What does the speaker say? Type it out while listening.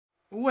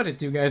What it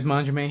do, guys?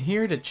 Manjoume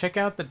here to check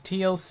out the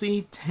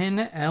TCL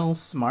 10L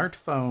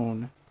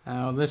smartphone.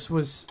 Now, this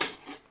was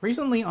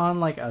recently on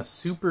like a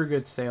super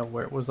good sale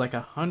where it was like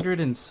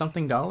 $100 and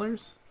something.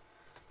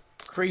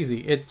 Crazy.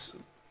 It's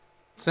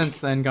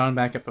since then gone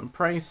back up in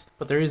price,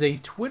 but there is a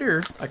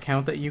Twitter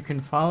account that you can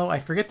follow.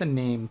 I forget the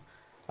name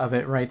of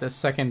it right this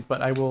second,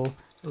 but I will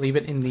leave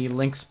it in the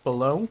links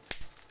below.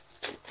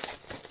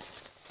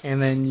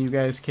 And then you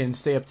guys can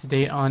stay up to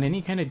date on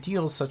any kind of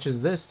deals such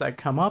as this that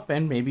come up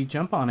and maybe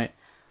jump on it.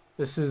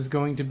 This is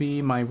going to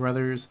be my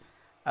brother's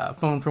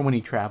phone for when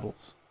he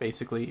travels,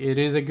 basically. It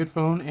is a good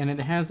phone, and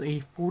it has a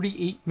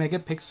 48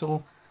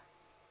 megapixel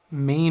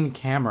main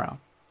camera.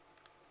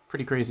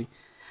 Pretty crazy.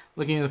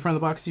 Looking at the front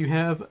of the box, you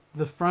have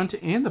the front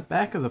and the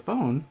back of the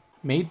phone,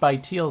 made by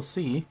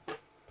TLC.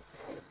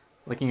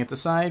 Looking at the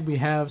side, we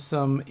have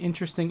some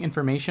interesting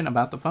information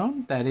about the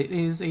phone, that it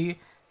is a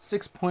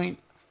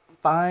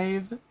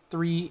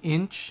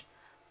 6.53-inch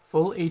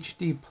Full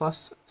HD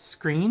Plus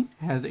screen,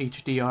 has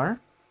HDR,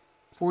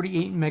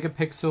 48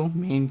 megapixel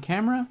main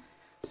camera,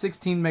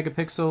 16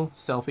 megapixel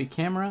selfie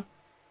camera,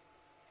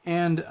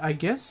 and I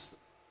guess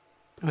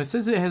it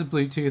says it has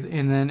Bluetooth,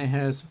 and then it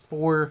has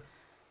 4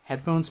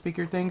 headphone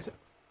speaker things.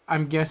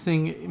 I'm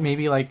guessing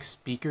maybe like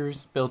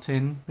speakers built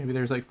in. Maybe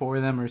there's like 4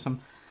 of them or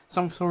some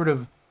sort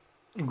of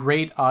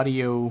great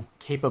audio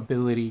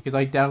capability, because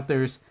I doubt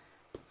there's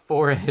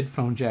 4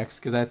 headphone jacks,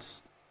 because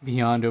that's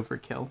beyond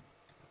overkill.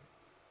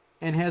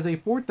 And has a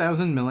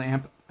 4,000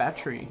 milliamp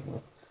battery.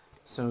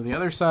 So the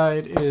other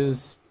side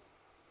is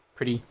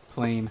pretty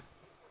plain.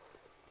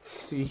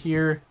 See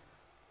here,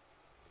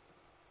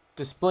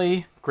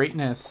 display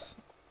greatness.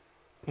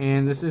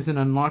 And this is an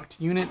unlocked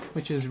unit,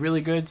 which is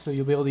really good, so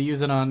you'll be able to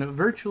use it on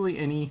virtually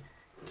any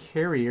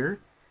carrier.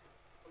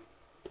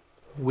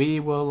 We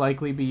will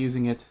likely be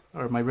using it,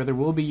 or my brother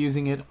will be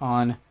using it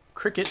on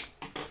Cricket,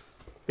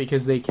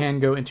 because they can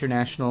go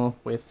international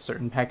with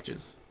certain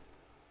packages.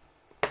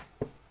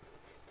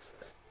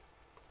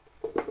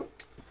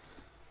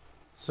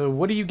 So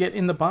what do you get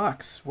in the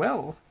box?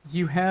 Well,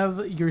 you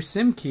have your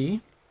SIM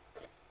key,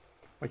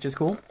 which is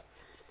cool.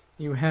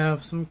 You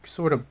have some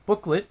sort of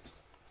booklet,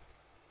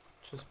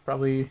 which is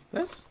probably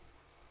this.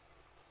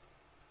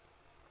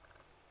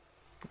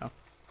 No.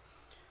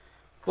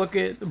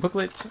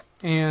 Booklet,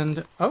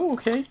 and oh,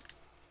 okay.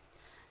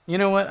 You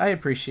know what? I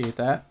appreciate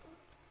that.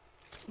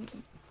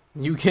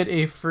 You get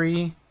a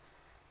free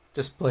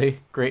display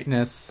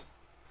greatness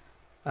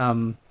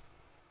phone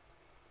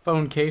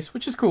case,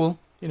 which is cool.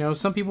 You know,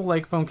 some people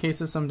like phone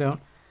cases, some don't.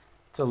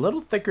 It's a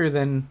little thicker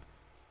than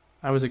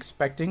I was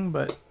expecting,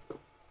 but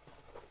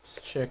let's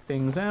check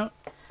things out.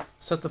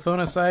 Set the phone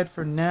aside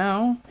for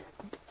now.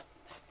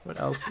 What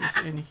else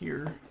is in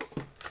here?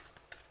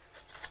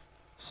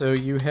 So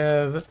you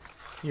have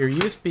your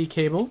USB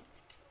cable.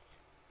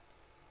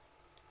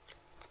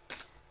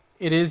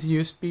 It is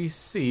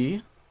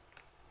USB-C.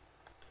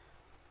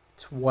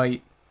 It's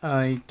white.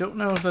 I don't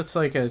know if that's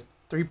like a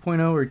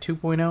 3.0 or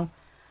 2.0.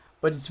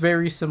 But it's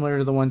very similar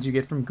to the ones you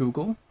get from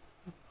Google.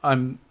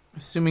 I'm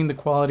assuming the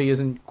quality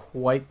isn't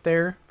quite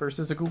there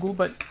versus a Google,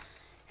 but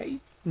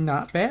hey,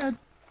 not bad.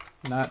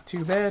 Not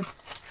too bad.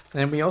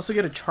 And then we also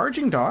get a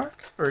charging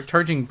dock, or a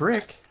charging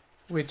brick,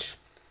 which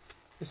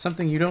is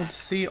something you don't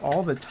see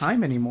all the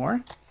time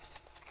anymore.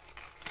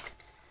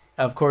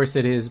 Of course,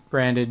 it is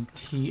branded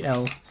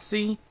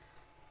TLC.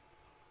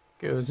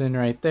 Goes in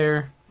right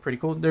there. Pretty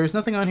cool. There's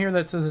nothing on here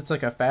that says it's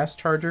like a fast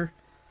charger.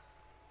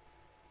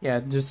 Yeah,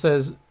 it just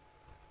says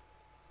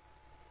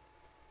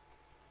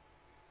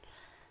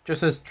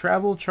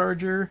travel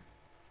charger,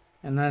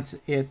 and that's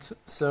it.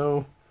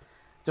 So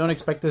don't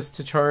expect this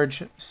to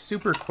charge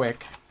super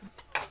quick.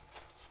 So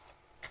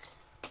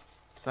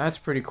that's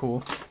pretty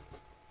cool.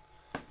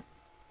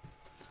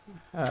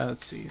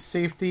 Let's see,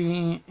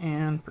 safety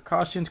and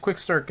precautions, quick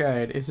start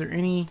guide. Is there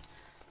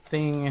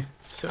anything?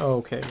 So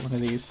okay, one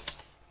of these.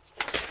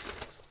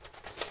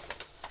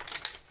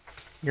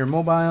 Your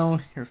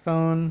mobile, your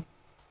phone.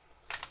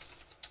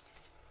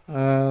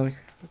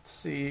 Let's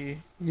see,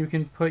 you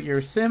can put your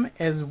SIM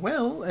as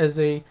well as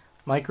a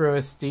micro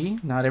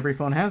SD. Not every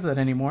phone has that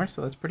anymore,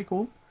 so that's pretty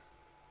cool.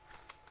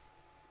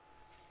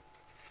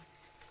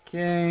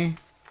 Okay.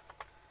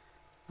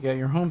 You got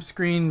your home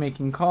screen,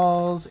 making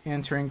calls,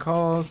 answering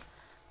calls,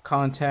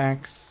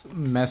 contacts,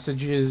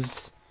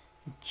 messages,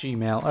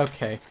 Gmail.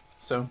 Okay,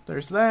 so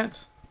there's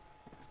that.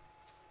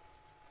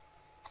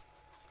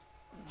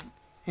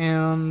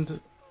 And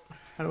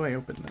how do I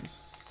open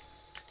this?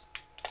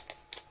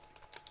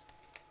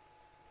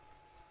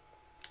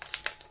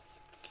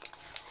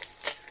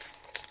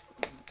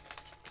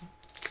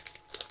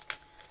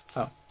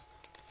 Oh,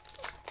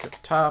 go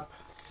top,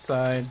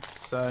 side,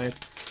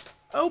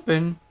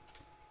 open.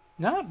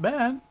 Not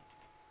bad.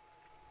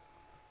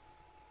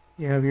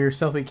 You have your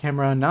selfie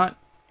camera not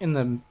in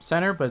the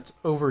center, but it's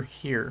over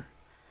here.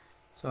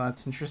 So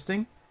that's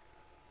interesting.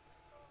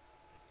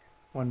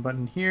 One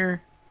button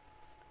here.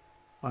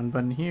 One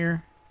button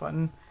here.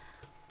 Button.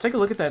 Take a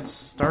look at that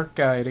start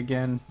guide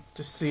again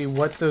to see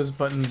what those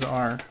buttons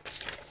are.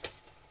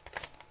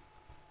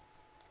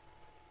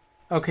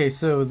 Okay,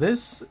 so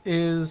this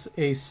is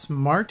a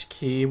smart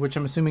key, which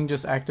I'm assuming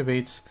just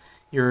activates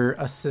your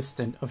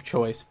assistant of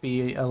choice,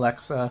 be it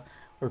Alexa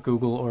or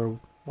Google or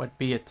what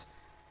be it.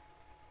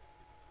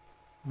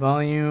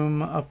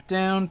 Volume up,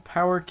 down,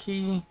 power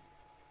key.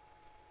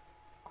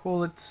 Cool,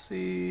 let's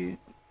see.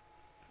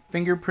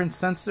 Fingerprint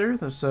sensor,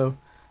 so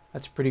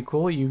that's pretty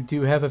cool. You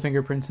do have a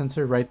fingerprint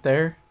sensor right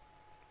there.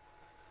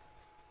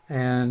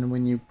 And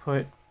when you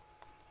put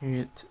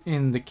it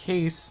in the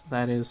case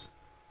that is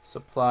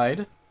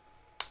supplied,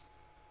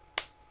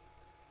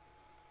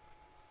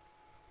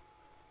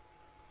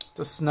 it's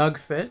a snug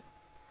fit.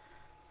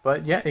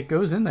 But yeah, it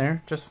goes in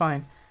there just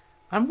fine.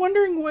 I'm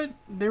wondering what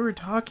they were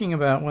talking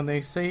about when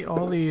they say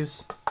all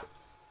these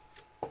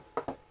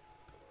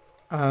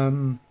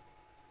all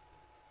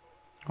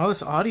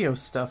this audio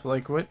stuff.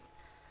 Like, what?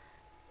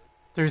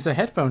 There's a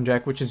headphone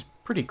jack, which is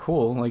pretty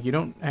cool. Like, you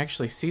don't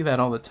actually see that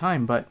all the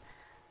time, but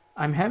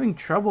I'm having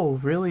trouble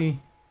really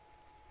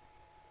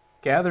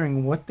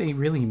gathering what they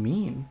really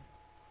mean.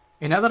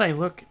 And now that I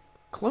look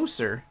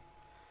closer,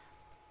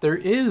 there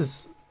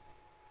is,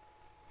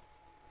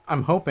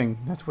 I'm hoping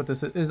that's what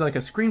this is like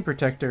a screen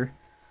protector,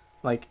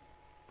 like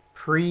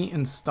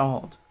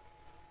pre-installed.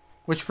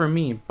 Which for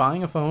me,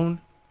 buying a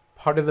phone,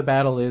 part of the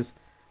battle is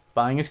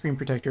buying a screen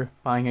protector,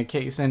 buying a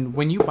case. And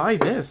when you buy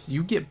this,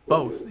 you get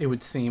both, it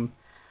would seem.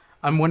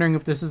 I'm wondering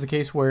if this is a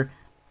case where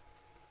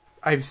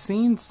I've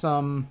seen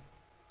some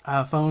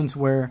phones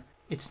where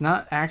it's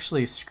not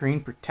actually a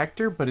screen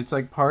protector, but it's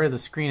like part of the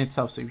screen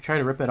itself. So if you try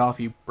to rip it off,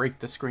 you break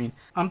the screen.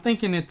 I'm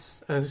thinking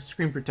it's a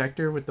screen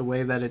protector with the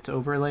way that it's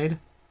overlaid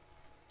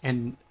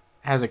and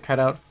has a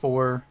cutout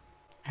for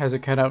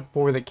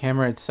the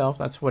camera itself.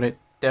 That's what it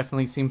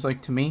definitely seems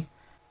like to me.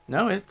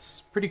 No,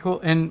 it's pretty cool.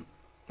 And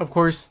of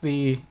course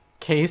the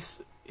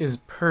case is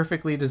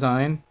perfectly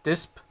designed.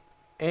 Disp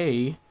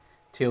A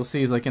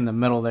TLC is like in the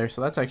middle there,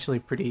 so that's actually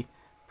pretty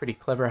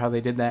clever how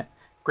they did that.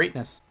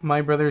 Greatness.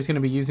 My brother is going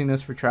to be using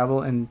this for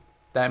travel, and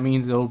that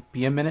means it'll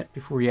be a minute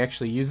before he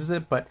actually uses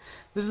it, but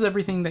this is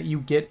everything that you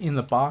get in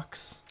the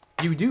box.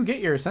 You do get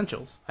your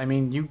essentials. I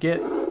mean, you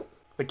get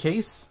the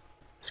case,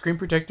 screen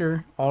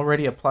protector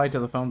already applied to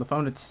the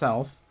phone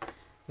itself.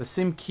 The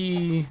SIM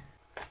key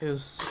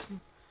is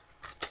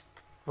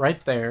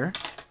right there.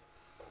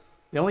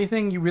 The only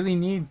thing you really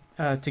need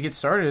to get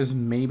started is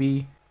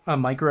maybe a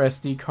micro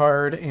SD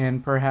card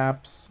and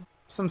perhaps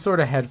some sort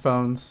of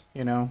headphones,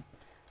 you know.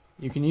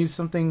 You can use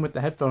something with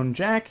the headphone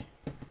jack,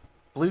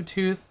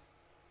 Bluetooth,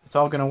 it's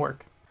all gonna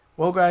work.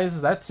 Well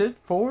guys, that's it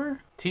for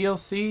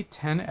TCL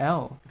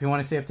 10L. If you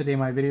want to stay up to date with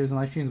my videos and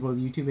live streams both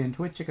YouTube and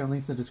Twitch, check out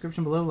links in the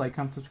description below, like,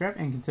 comment, subscribe,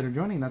 and consider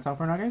joining. That's all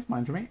for now guys,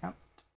 Manjoume out.